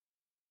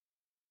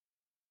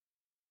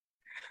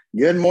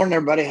Good morning,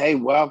 everybody. Hey,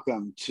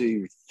 welcome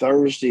to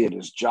Thursday. It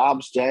is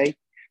Jobs Day.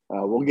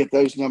 We'll get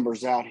those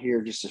numbers out here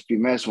in just a few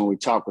minutes when we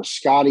talk with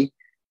Scotty.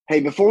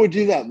 Hey, before we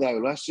do that,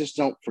 though, let's just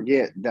don't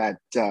forget that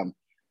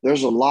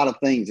there's a lot of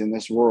things in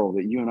this world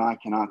that you and I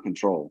cannot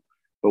control,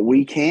 but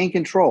we can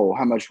control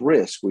how much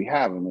risk we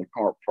have in the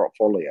current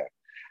portfolio.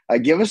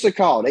 Give us a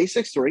call at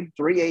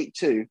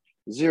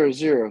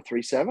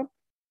 863-382-0037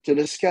 to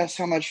discuss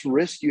how much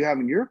risk you have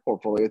in your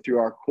portfolio through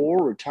our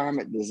core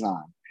retirement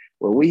design,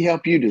 where we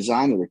help you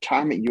design the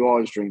retirement you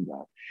always dreamed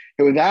of.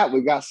 And with that,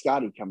 we've got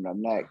Scotty coming up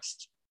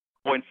next.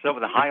 0.7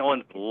 the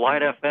Highlands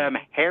Light FM.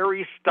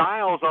 Harry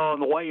Styles on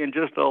the way in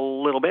just a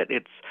little bit.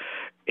 It's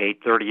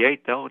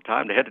 8:38 though.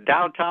 Time to head to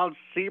downtown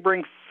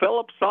Sebring.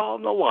 Phillip's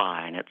on the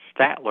line at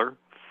Statler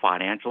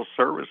Financial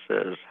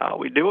Services. How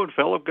we doing,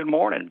 Phillip? Good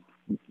morning.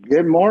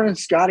 Good morning,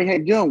 Scotty. Hey,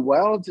 doing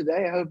well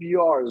today. I hope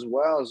you are as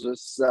well as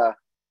this.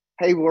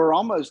 Hey, we're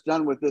almost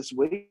done with this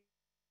week.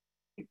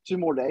 2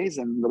 more days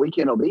and the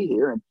weekend will be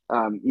here. And,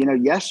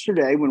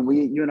 yesterday when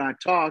you and I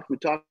talked, we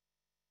talked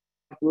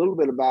a little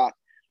bit about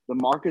the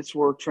markets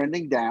were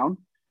trending down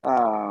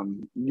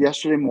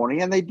yesterday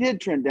morning, and they did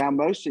trend down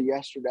most of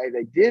yesterday.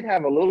 They did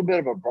have a little bit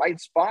of a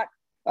bright spot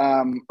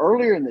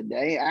earlier in the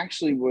day.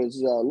 Actually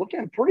was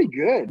looking pretty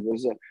good,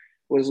 was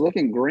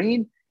looking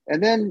green.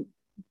 And then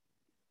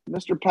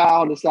Mr.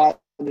 Powell decided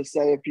to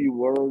say a few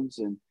words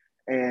and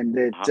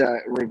it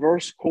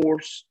reversed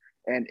course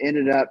and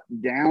ended up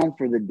down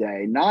for the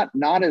day.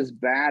 Not as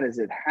bad as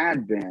it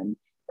had been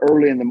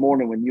early in the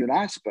morning when you and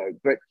I spoke,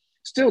 but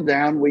still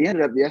down. We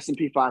ended up the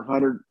S&P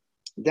 500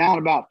 down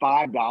about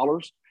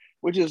 $5,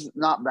 which is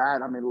not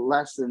bad. I mean,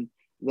 less than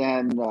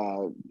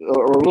or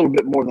a little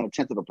bit more than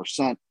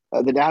 0.1%.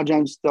 The Dow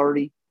Jones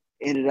 30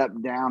 ended up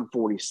down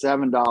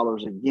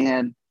 $47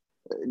 again,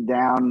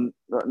 down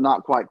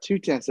not quite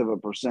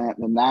 0.2%.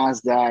 The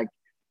NASDAQ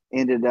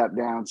ended up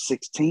down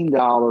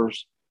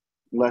 $16,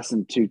 less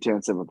than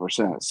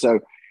 0.2%. So,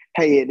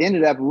 hey, it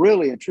ended up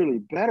really and truly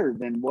better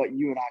than what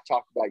you and I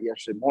talked about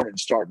yesterday morning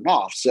starting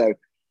off. So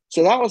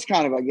that was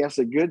kind of, I guess,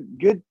 a good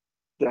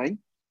thing.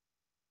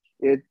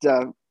 It,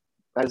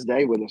 as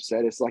Dave would have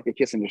said, it's like a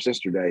kissing your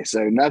sister day.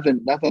 So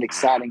nothing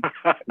exciting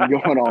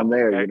going on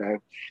there,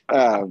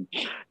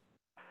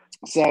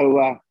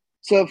 So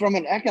from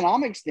an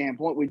economic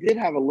standpoint, we did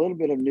have a little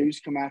bit of news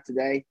come out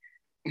today.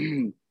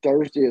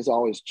 Thursday is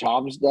always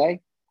Jobs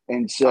Day.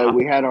 And so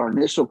we had our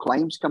initial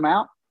claims come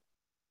out,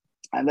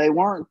 and they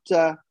weren't,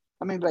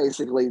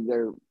 basically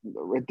they're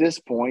at this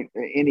point,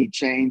 any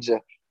change,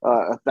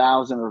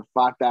 1,000 or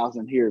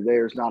 5,000 here or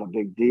there is not a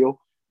big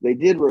deal. They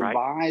did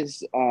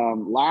revise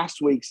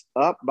last week's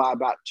up by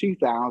about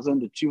 2,000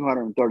 to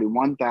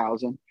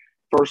 231,000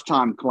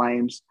 first-time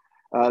claims.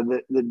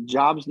 The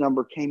jobs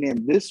number came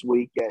in this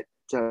week at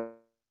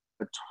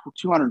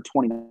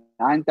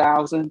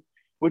 229,000,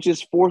 which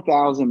is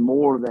 4,000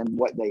 more than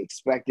what they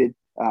expected.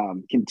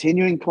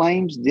 Continuing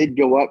claims did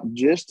go up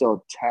just a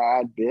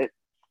tad bit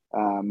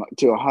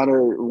to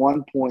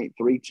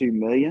 1.32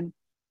 million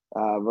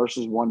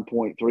versus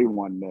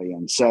 1.31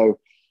 million. So,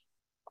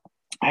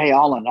 hey,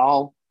 all in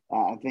all,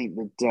 I think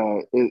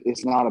that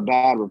it's not a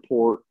bad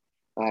report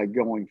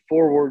going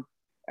forward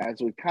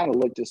as we kind of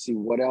look to see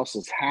what else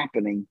is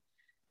happening.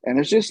 And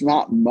there's just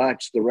not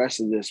much the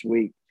rest of this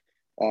week,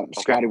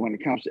 Scotty, when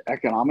it comes to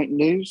economic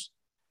news.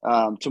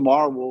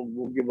 Tomorrow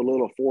we'll give a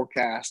little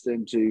forecast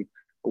into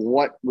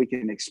what we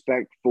can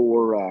expect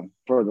for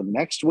the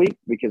next week,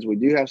 because we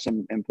do have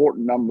some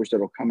important numbers that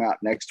will come out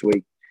next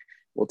week.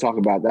 We'll talk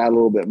about that a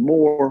little bit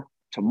more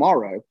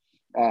tomorrow.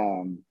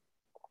 And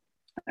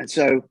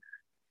so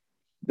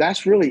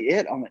that's really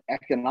it on the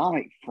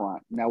economic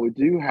front. Now we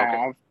do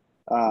have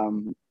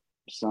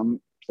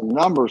some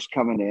numbers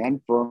coming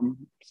in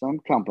from some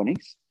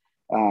companies.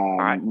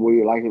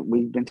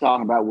 We've been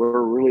talking about,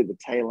 we're really the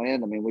tail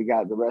end. I mean, we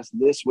got the rest of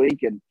this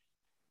week and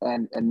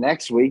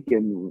next week,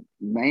 and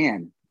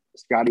man,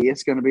 Scotty,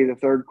 it's going to be the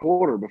third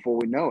quarter before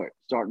we know it,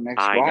 starting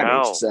next Friday.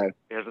 Know. So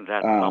isn't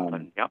that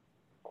something? Yep.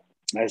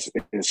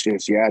 It's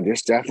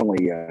just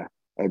definitely a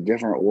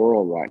different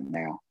world right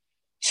now.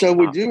 So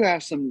we do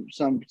have some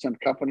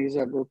companies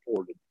that have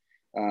reported.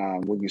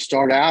 We can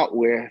start out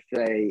with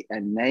a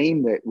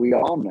name that we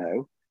all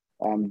know,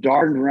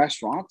 Darden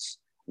Restaurants.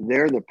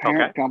 They're the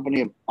parent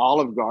company of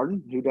Olive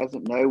Garden. Who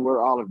doesn't know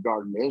where Olive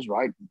Garden is,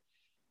 right?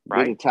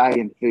 Good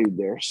Italian food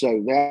there.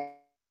 So they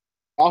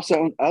also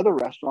own other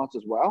restaurants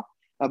as well.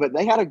 But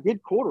they had a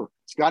good quarter.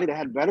 Scotty, they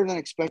had better than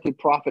expected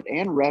profit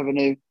and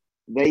revenue.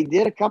 They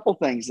did a couple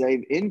things.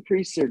 They've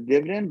increased their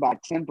dividend by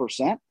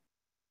 10%.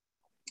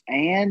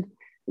 And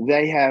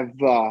they have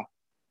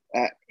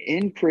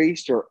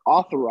increased or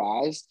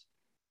authorized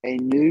a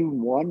new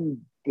 $1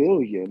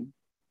 billion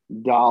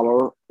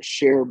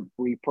share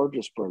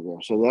repurchase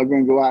program. So they're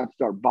going to go out and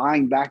start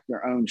buying back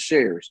their own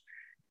shares.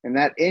 And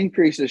that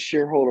increases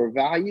shareholder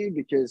value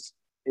because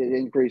it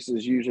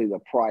increases usually the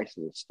price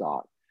of the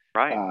stock.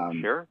 Right,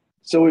 sure.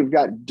 So we've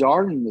got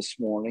Darden this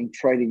morning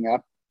trading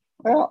up,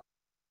 well,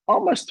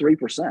 almost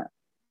 3%.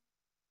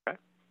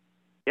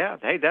 Yeah,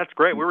 hey, that's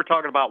great. We were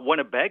talking about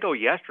Winnebago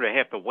yesterday. Hey,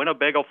 if the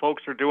Winnebago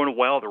folks are doing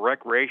well, the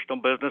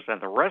recreational business and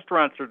the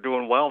restaurants are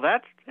doing well,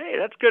 that's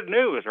good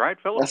news, right,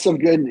 Philip? That's some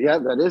good. Yeah,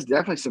 that is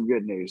definitely some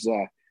good news.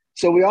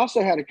 So we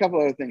also had a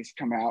couple other things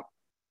come out.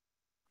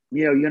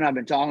 You and I've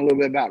been talking a little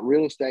bit about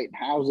real estate and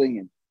housing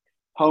and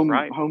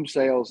Right. home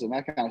sales and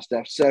that kind of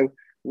stuff. So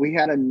we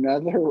had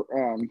another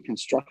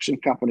construction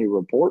company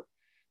report.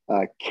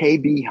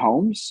 KB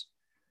Homes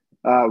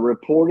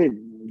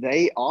reported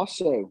they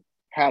also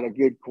had a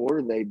good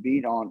quarter. They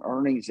beat on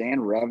earnings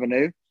and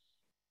revenue.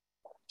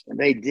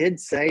 They did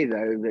say,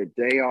 though, that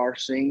they are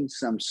seeing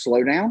some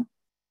slowdown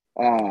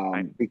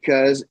Right.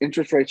 because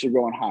interest rates are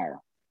going higher.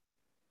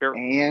 Sure.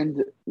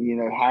 And,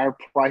 higher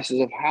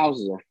prices of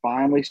houses are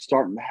finally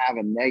starting to have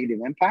a negative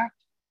impact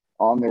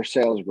on their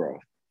sales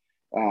growth.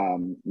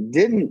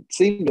 Didn't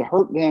seem to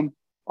hurt them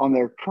on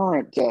their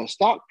current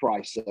stock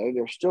price, though.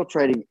 They're still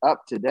trading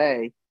up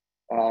today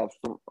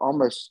for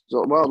almost, a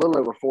little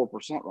over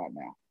 4% right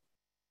now.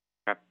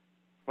 Okay.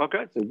 Well,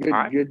 good. So good, All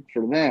right. good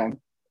for them.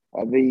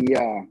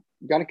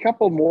 Got a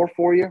couple more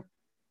for you.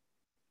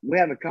 We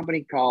have a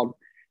company called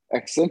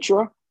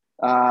Accenture.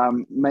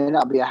 May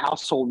not be a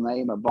household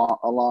name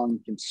along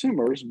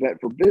consumers, but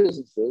for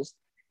businesses,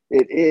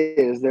 it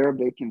is. They're a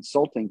big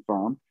consulting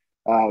firm,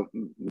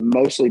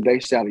 mostly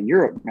based out of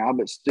Europe now,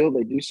 but still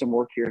they do some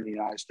work here in the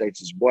United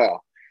States as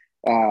well.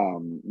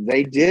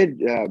 They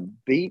did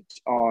beat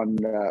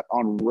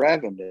on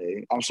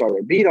revenue. I'm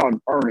sorry, they beat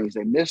on earnings.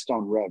 They missed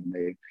on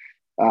revenue.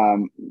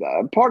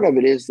 Part of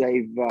it is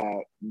they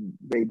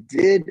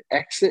did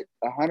exit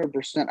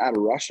 100% out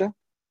of Russia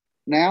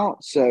now,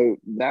 so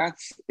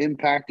that's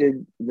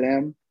impacted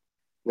them.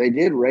 They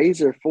did raise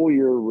their full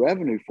year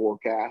revenue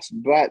forecast,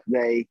 but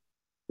they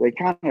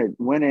kind of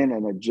went in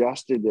and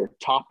adjusted their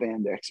top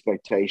end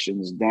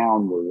expectations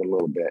downward a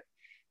little bit.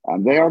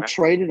 They are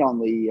traded on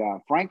the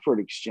Frankfurt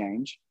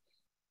Exchange,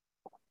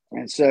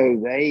 and so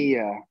they.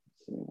 I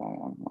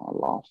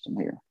lost them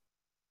here.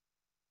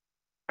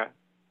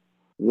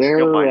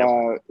 They're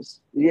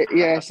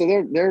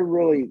so they're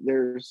really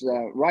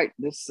right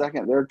this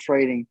second they're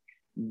trading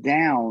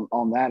down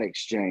on that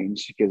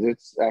exchange because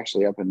it's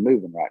actually up and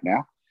moving right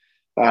now.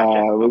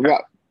 Gotcha. We've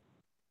got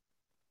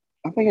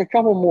I think a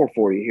couple more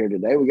for you here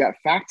today. We got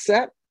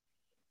FactSet.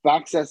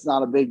 FactSet's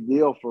not a big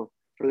deal for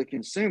the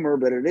consumer,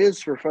 but it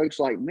is for folks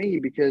like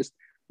me because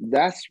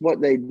that's what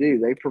they do.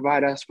 They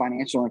provide us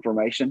financial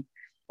information,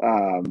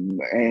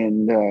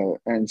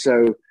 and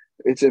so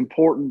it's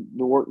important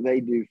the work they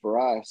do for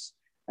us.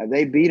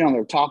 They beat on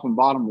their top and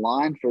bottom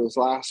line for this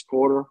last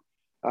quarter.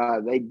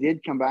 They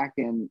did come back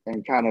and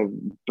kind of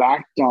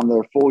backed on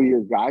their full year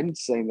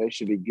guidance, saying they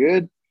should be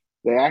good.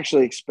 They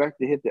actually expect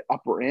to hit the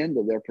upper end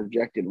of their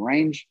projected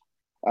range.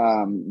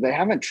 They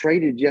haven't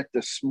traded yet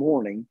this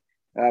morning,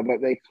 but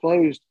they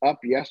closed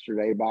up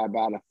yesterday by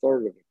about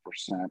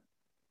 1/3%.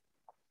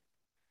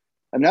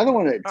 Another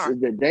one that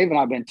Dave and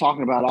I have been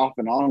talking about off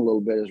and on a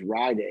little bit is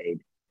Rite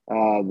Aid,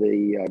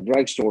 the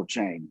drugstore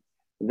chain.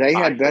 They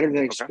had better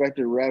than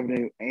expected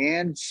revenue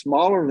and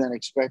smaller than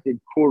expected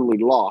quarterly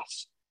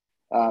loss.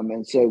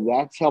 And so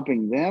that's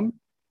helping them.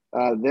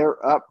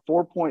 They're up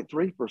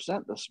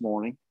 4.3% this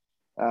morning.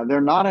 They're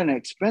not an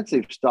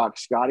expensive stock,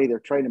 Scotty. They're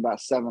trading about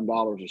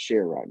 $7 a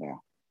share right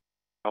now.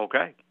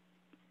 Okay.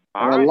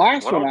 The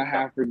last one I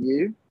have for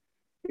you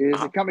is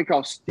a company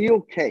called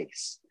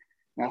Steelcase.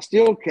 Now,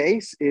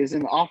 Steelcase is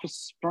in the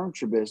office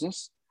furniture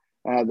business.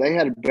 They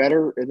had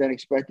better than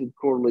expected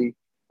quarterly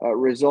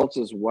results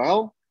as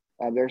well.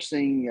 They're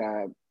seeing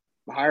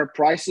higher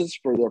prices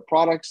for their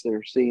products.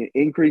 They're seeing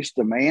increased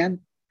demand.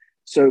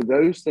 So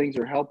those things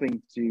are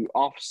helping to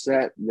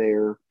offset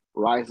their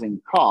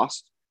rising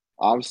costs.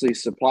 Obviously,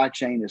 supply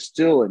chain is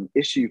still an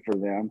issue for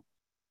them,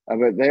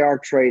 but they are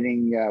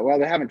trading.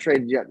 They haven't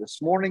traded yet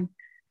this morning.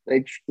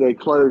 They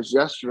closed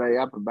yesterday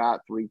up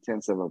about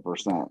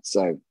 0.3%.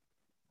 So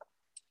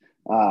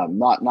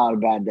not a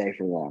bad day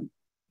for them.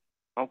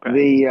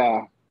 Okay.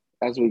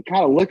 As we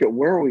kind of look at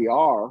where we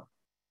are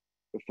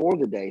before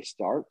the day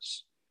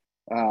starts,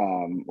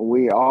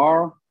 we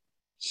are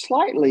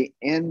slightly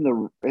in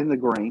the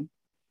green.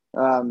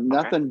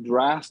 Nothing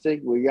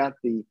drastic. We got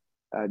the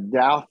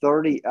Dow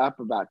 30 up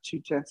about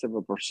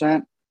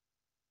 0.2%.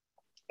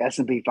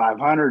 S&P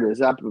 500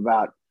 is up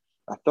about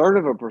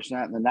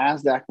 1/3%. And the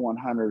NASDAQ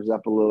 100 is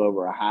up a little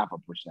over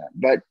 0.5%.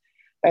 But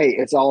hey,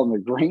 it's all in the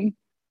green,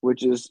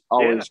 which is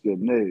always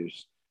good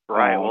news.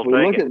 Right. We'll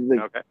take it.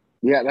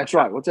 Yeah, that's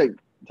right. We'll take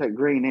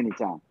green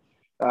anytime.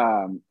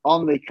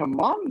 On the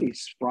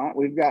commodities front,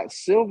 we've got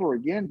silver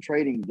again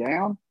trading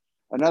down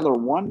another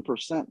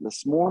 1%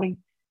 this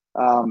morning.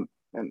 And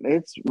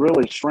it's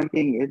really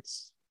shrinking.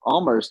 It's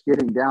almost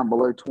getting down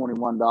below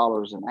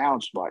 $21 an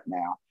ounce right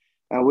now.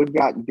 We've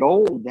got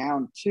gold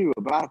down to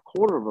about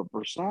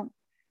 0.25%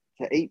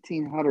 to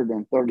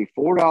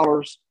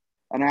 $1,834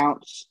 an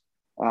ounce.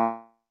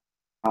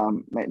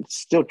 It's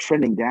still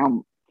trending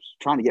down,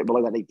 trying to get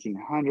below that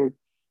 1,800.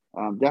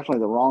 Definitely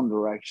the wrong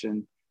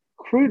direction.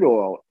 Crude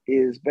oil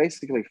is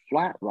basically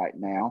flat right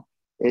now.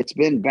 It's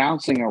been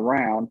bouncing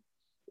around.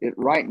 it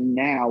right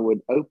now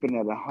would open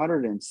at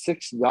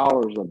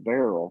 $106 a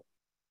barrel,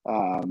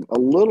 a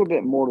little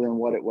bit more than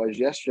what it was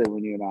yesterday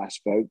when you and I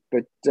spoke.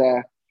 But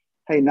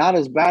hey, not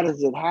as bad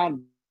as it had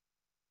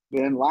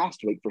been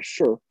last week for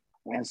sure.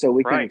 And so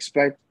we can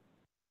expect,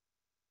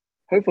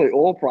 hopefully,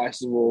 oil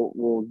prices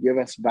will give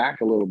us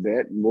back a little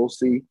bit, and we'll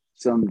see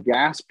some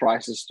gas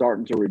prices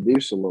starting to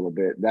reduce a little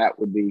bit. That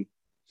would be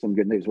some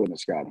good news, wouldn't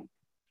it, Scotty?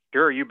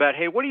 Sure, you bet.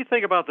 Hey, what do you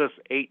think about this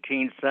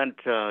 18-cent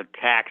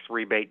tax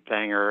rebate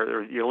thing,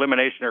 or the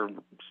elimination or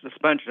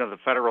suspension of the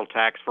federal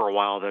tax for a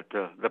while that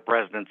the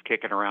president's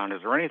kicking around?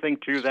 Is there anything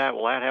to that?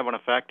 Will that have an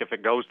effect if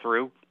it goes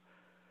through?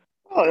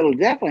 Well, it'll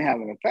definitely have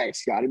an effect,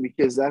 Scotty,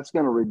 because that's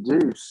going to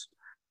reduce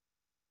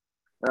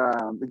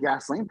the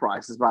gasoline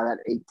prices by that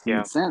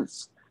 18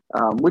 cents,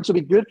 which will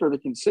be good for the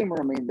consumer.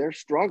 I mean, they're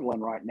struggling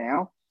right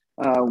now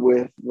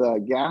with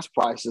the gas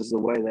prices the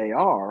way they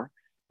are.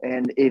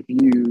 And it'd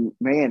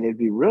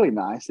be really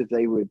nice if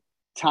they would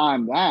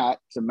time that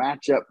to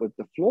match up with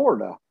the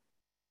Florida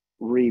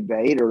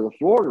rebate or the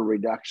Florida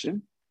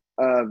reduction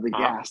of the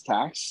gas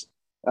tax.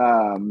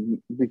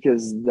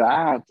 Because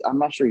that, I'm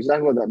not sure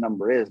exactly what that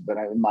number is, but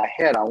in my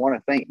head, I want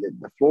to think that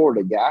the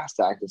Florida gas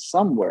tax is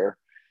somewhere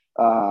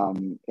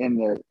in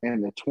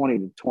the 20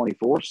 to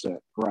 24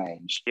 cent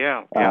range.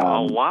 Yeah.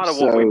 A lot of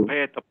what we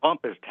pay at the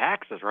pump is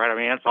taxes, right? I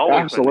mean, that's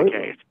always been the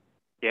case.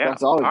 Yeah.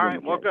 That's always all been right.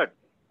 the Well, case. good.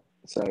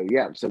 So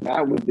so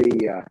that would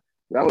be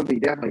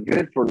definitely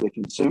good for the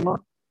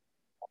consumer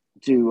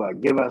to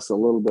give us a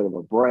little bit of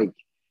a break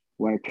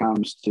when it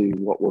comes to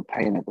what we're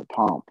paying at the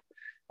pump.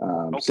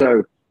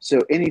 So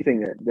anything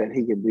that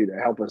he can do to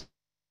help us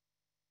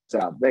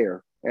out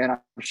there, and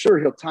I'm sure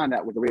he'll time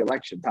that with the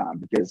re-election time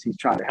because he's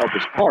trying to help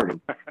his party.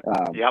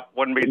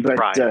 Wouldn't be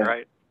surprised,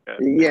 right?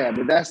 Yeah,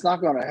 but that's not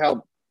going to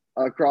help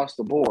across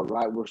the board,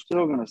 right? We're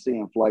still going to see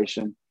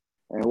inflation,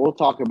 and we'll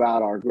talk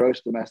about our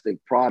gross domestic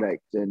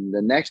product in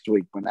the next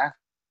week when that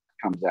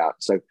comes out.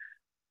 So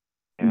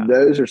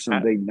those are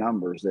some big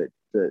numbers that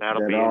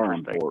are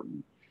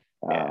important.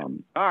 All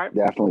right.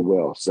 Definitely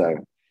will. So,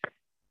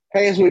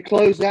 hey, as we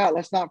close out,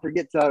 let's not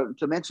forget to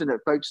mention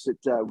that, folks,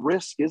 that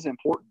risk is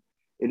important.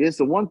 It is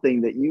the one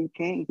thing that you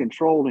can't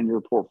control in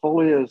your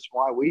portfolio. It's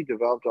why we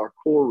developed our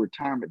core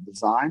retirement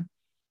design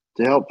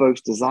to help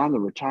folks design the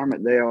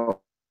retirement they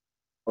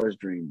always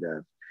dreamed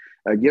of.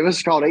 Give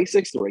us a call at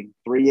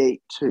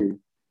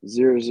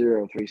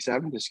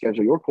 863-382-0037 to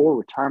schedule your core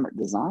retirement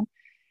design.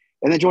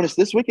 And then join us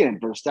this weekend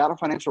for the Stouter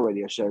Financial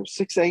Radio Show,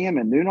 6 a.m.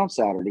 and noon on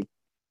Saturday,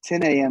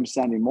 10 a.m.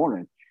 Sunday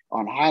morning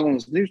on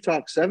Highlands News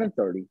Talk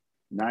 730,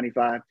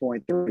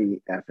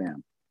 95.3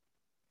 FM.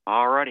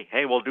 All righty.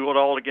 Hey, we'll do it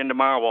all again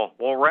tomorrow.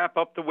 We'll wrap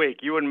up the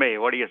week, you and me.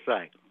 What do you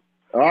say?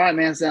 All right,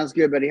 man. Sounds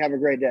good, buddy. Have a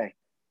great day.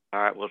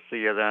 All right, we'll see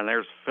you then.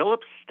 There's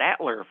Phillip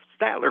Statler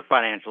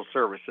Financial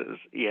Services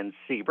in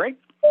Sebring.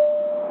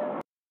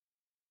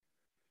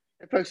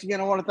 Hey, folks,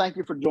 again, I want to thank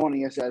you for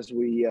joining us as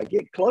we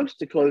get close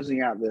to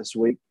closing out this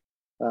week.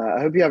 I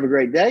hope you have a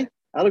great day.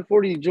 I look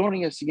forward to you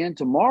joining us again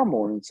tomorrow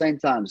morning, same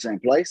time, same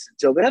place.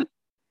 Until then,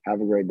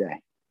 have a great day.